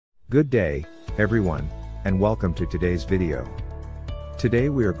Good day, everyone, and welcome to today's video. Today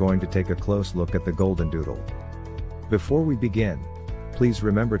we are going to take a close look at the Goldendoodle. Before we begin, please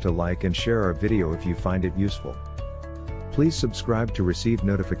remember to like and share our video if you find it useful. Please subscribe to receive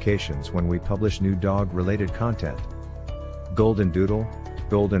notifications when we publish new dog-related content. Goldendoodle,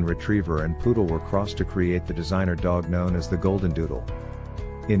 Golden Retriever and Poodle were crossed to create the designer dog known as the Goldendoodle.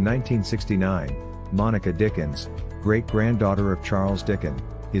 In 1969, Monica Dickens, great-granddaughter of Charles Dicken,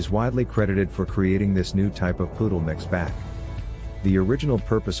 is widely credited for creating this new type of poodle mix back. The original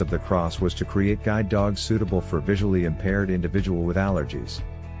purpose of the cross was to create guide dogs suitable for visually impaired individuals with allergies.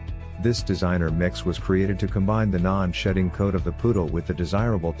 This designer mix was created to combine the non-shedding coat of the poodle with the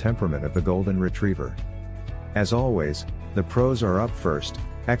desirable temperament of the golden retriever. As always, the pros are up first.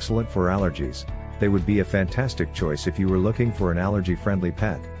 Excellent for allergies. They would be a fantastic choice if you were looking for an allergy-friendly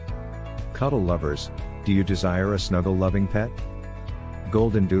pet. Cuddle lovers, do you desire a snuggle-loving pet?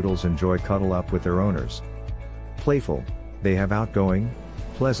 Goldendoodles enjoy cuddle up with their owners. Playful, they have outgoing,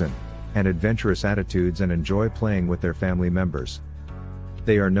 pleasant, and adventurous attitudes and enjoy playing with their family members.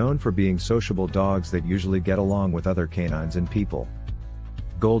 They are known for being sociable dogs that usually get along with other canines and people.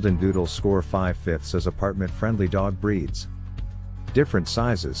 Goldendoodles score 5/5 as apartment-friendly dog breeds. Different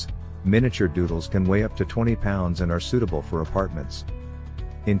sizes, miniature doodles can weigh up to 20 pounds and are suitable for apartments.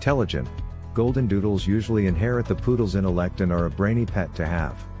 Intelligent, Goldendoodles usually inherit the poodle's intellect and are a brainy pet to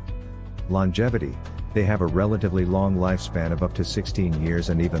have. Longevity, they have a relatively long lifespan of up to 16 years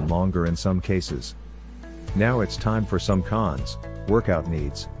and even longer in some cases. Now it's time for some cons. Workout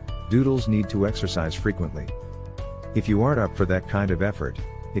needs. Doodles need to exercise frequently. If you aren't up for that kind of effort,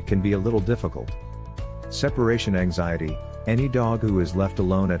 it can be a little difficult. Separation anxiety, any dog who is left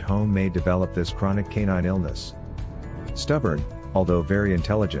alone at home may develop this chronic canine illness. Stubborn, although very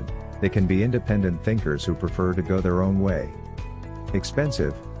intelligent, they can be independent thinkers who prefer to go their own way.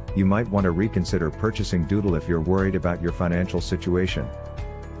 Expensive, you might want to reconsider purchasing Doodle if you're worried about your financial situation.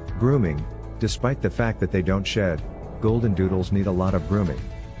 Grooming, despite the fact that they don't shed, Goldendoodles need a lot of grooming.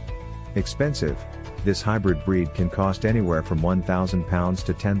 Expensive, this hybrid breed can cost anywhere from £1,000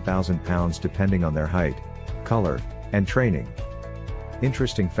 to £10,000 depending on their height, color, and training.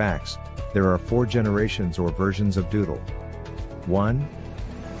 Interesting facts, there are 4 generations or versions of Doodle. 1.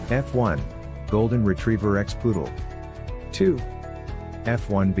 F1, Golden Retriever x Poodle. 2.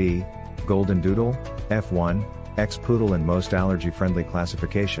 F1B, Goldendoodle, F1, x Poodle in most allergy-friendly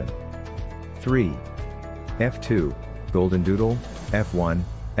classification. 3. F2, Goldendoodle, F1,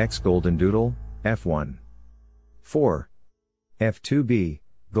 x Goldendoodle, F1. 4. F2B,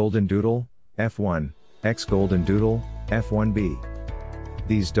 Goldendoodle, F1, x Goldendoodle, F1B.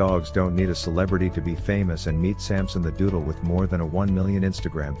 These dogs don't need a celebrity to be famous and meet Samson the Doodle with more than 1 million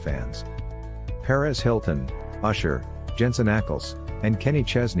Instagram fans. Paris Hilton, Usher, Jensen Ackles, and Kenny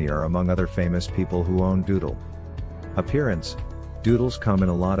Chesney are among other famous people who own Doodle. Appearance, Doodles come in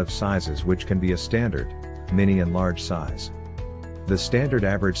a lot of sizes which can be a standard, mini and large size. The standard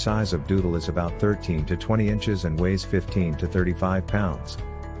average size of Doodle is about 13 to 20 inches and weighs 15 to 35 pounds.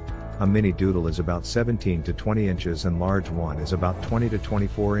 A mini Doodle is about 17 to 20 inches and large one is about 20 to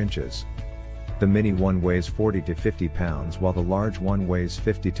 24 inches. The mini one weighs 40 to 50 pounds while the large one weighs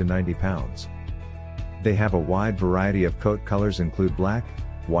 50 to 90 pounds. They have a wide variety of coat colors include black,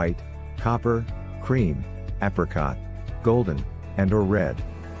 white, copper, cream, apricot, golden, and or red.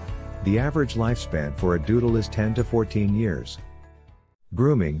 The average lifespan for a Doodle is 10 to 14 years.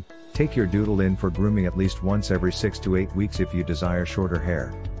 Grooming, take your Doodle in for grooming at least once every 6 to 8 weeks if you desire shorter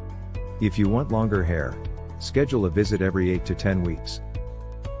hair. If you want longer hair, schedule a visit every 8 to 10 weeks.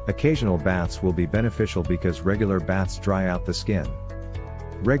 Occasional baths will be beneficial because regular baths dry out the skin.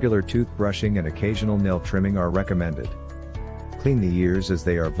 Regular toothbrushing and occasional nail trimming are recommended. Clean the ears as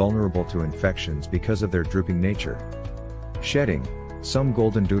they are vulnerable to infections because of their drooping nature. Shedding, some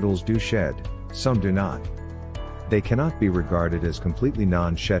Goldendoodles do shed, some do not. They cannot be regarded as completely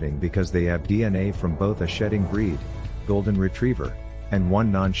non-shedding because they have DNA from both a shedding breed, Golden Retriever, and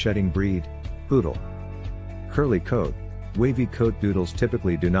one non-shedding breed, Poodle. Curly coat, wavy coat Doodles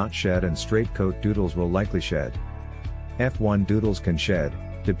typically do not shed and straight coat Doodles will likely shed. F1 Doodles can shed,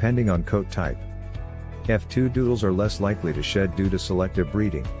 depending on coat type. F2 Doodles are less likely to shed due to selective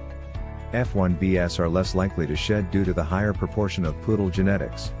breeding. F1BS are less likely to shed due to the higher proportion of Poodle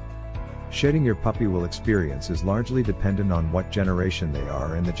genetics. Shedding your puppy will experience is largely dependent on what generation they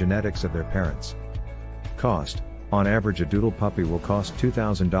are and the genetics of their parents. Cost, on average a Doodle puppy will cost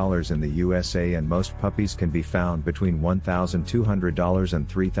 $2,000 in the USA and most puppies can be found between $1,200 and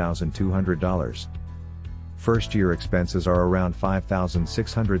 $3,200. First year expenses are around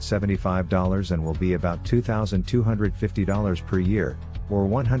 $5,675 and will be about $2,250 per year, or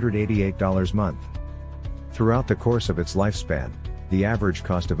 $188 a month. Throughout the course of its lifespan, the average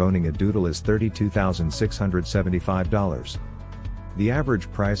cost of owning a doodle is $32,675. The average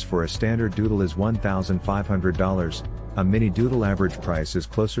price for a standard doodle is $1,500, a mini doodle average price is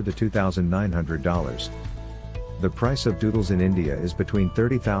closer to $2,900. The price of doodles in India is between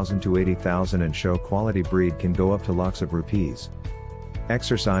 $30,000 to $80,000 and show quality breed can go up to lakhs of rupees.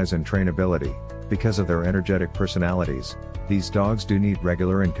 Exercise and trainability. Because of their energetic personalities, these dogs do need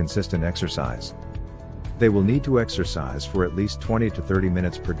regular and consistent exercise. They will need to exercise for at least 20 to 30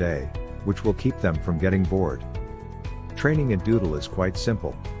 minutes per day, which will keep them from getting bored. Training a doodle is quite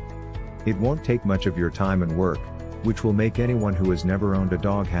simple. It won't take much of your time and work, which will make anyone who has never owned a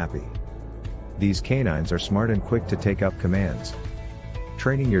dog happy. These canines are smart and quick to take up commands.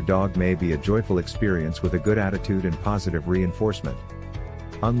 Training your dog may be a joyful experience with a good attitude and positive reinforcement.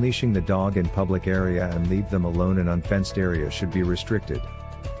 Unleashing the dog in public area and leave them alone in unfenced areas should be restricted.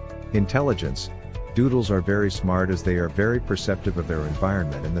 Intelligence. Doodles are very smart as they are very perceptive of their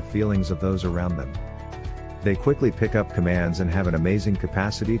environment and the feelings of those around them. They quickly pick up commands and have an amazing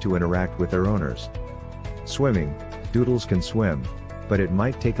capacity to interact with their owners. Swimming. Doodles can swim, but it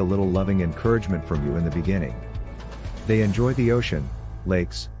might take a little loving encouragement from you in the beginning. They enjoy the ocean,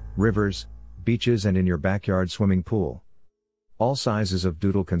 lakes, rivers, beaches and in your backyard swimming pool. All sizes of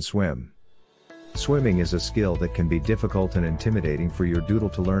doodle can swim. Swimming is a skill that can be difficult and intimidating for your doodle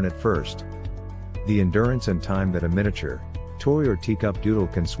to learn at first. The endurance and time that a miniature, toy or teacup doodle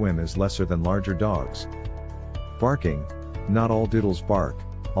can swim is lesser than larger dogs. Barking. Not all doodles bark,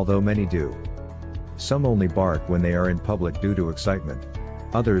 although many do. Some only bark when they are in public due to excitement.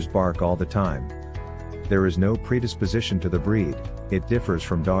 Others bark all the time. There is no predisposition to the breed, it differs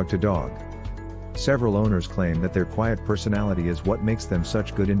from dog to dog. Several owners claim that their quiet personality is what makes them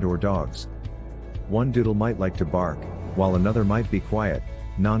such good indoor dogs. One doodle might like to bark, while another might be quiet,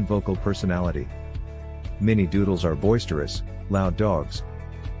 non-vocal personality. Mini doodles are boisterous, loud dogs.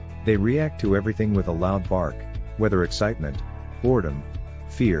 They react to everything with a loud bark, whether excitement, boredom,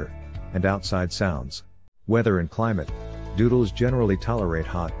 fear, and outside sounds. Weather and climate. Doodles generally tolerate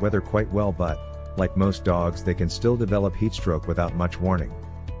hot weather quite well but, like most dogs, they can still develop heatstroke without much warning.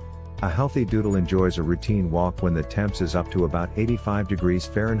 A healthy doodle enjoys a routine walk when the temps is up to about 85 degrees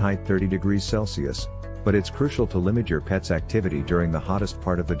Fahrenheit 30 degrees Celsius, but it's crucial to limit your pet's activity during the hottest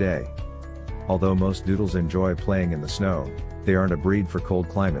part of the day. Although most doodles enjoy playing in the snow, they aren't a breed for cold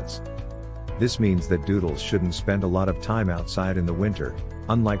climates. This means that doodles shouldn't spend a lot of time outside in the winter,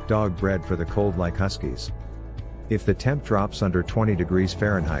 unlike dog bred for the cold like huskies. If the temp drops under 20 degrees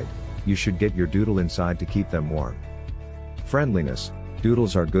Fahrenheit, you should get your doodle inside to keep them warm. Friendliness.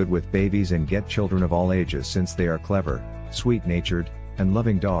 Doodles are good with babies and get children of all ages since they are clever, sweet-natured, and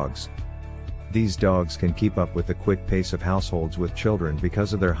loving dogs. These dogs can keep up with the quick pace of households with children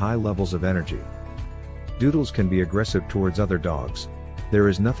because of their high levels of energy. Doodles can be aggressive towards other dogs. There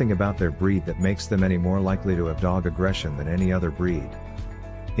is nothing about their breed that makes them any more likely to have dog aggression than any other breed.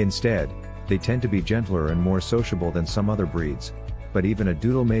 Instead, they tend to be gentler and more sociable than some other breeds, but even a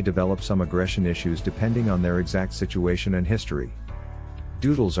doodle may develop some aggression issues depending on their exact situation and history.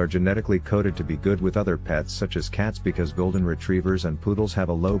 Doodles are genetically coded to be good with other pets such as cats because golden retrievers and poodles have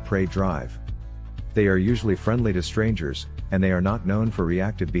a low prey drive. They are usually friendly to strangers, and they are not known for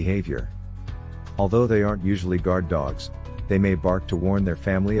reactive behavior. Although they aren't usually guard dogs, they may bark to warn their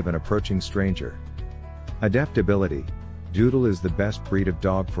family of an approaching stranger. Adaptability. Doodle is the best breed of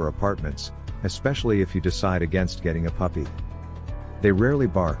dog for apartments, especially if you decide against getting a puppy. They rarely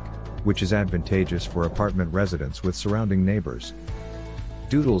bark, which is advantageous for apartment residents with surrounding neighbors.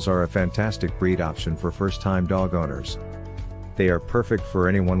 Doodles are a fantastic breed option for first-time dog owners. They are perfect for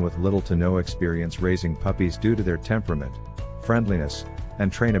anyone with little to no experience raising puppies due to their temperament, friendliness,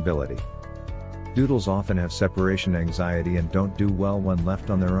 and trainability. Doodles often have separation anxiety and don't do well when left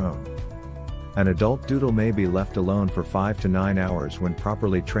on their own. An adult doodle may be left alone for 5 to 9 hours when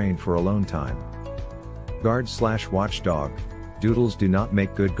properly trained for alone time. Guard/watchdog. Doodles do not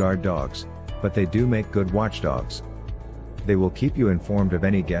make good guard dogs, but they do make good watchdogs. They will keep you informed of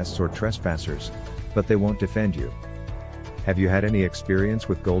any guests or trespassers, but they won't defend you. Have you had any experience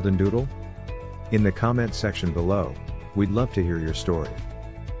with Goldendoodle? In the comment section below, we'd love to hear your story.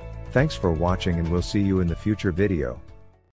 Thanks for watching and we'll see you in the future video.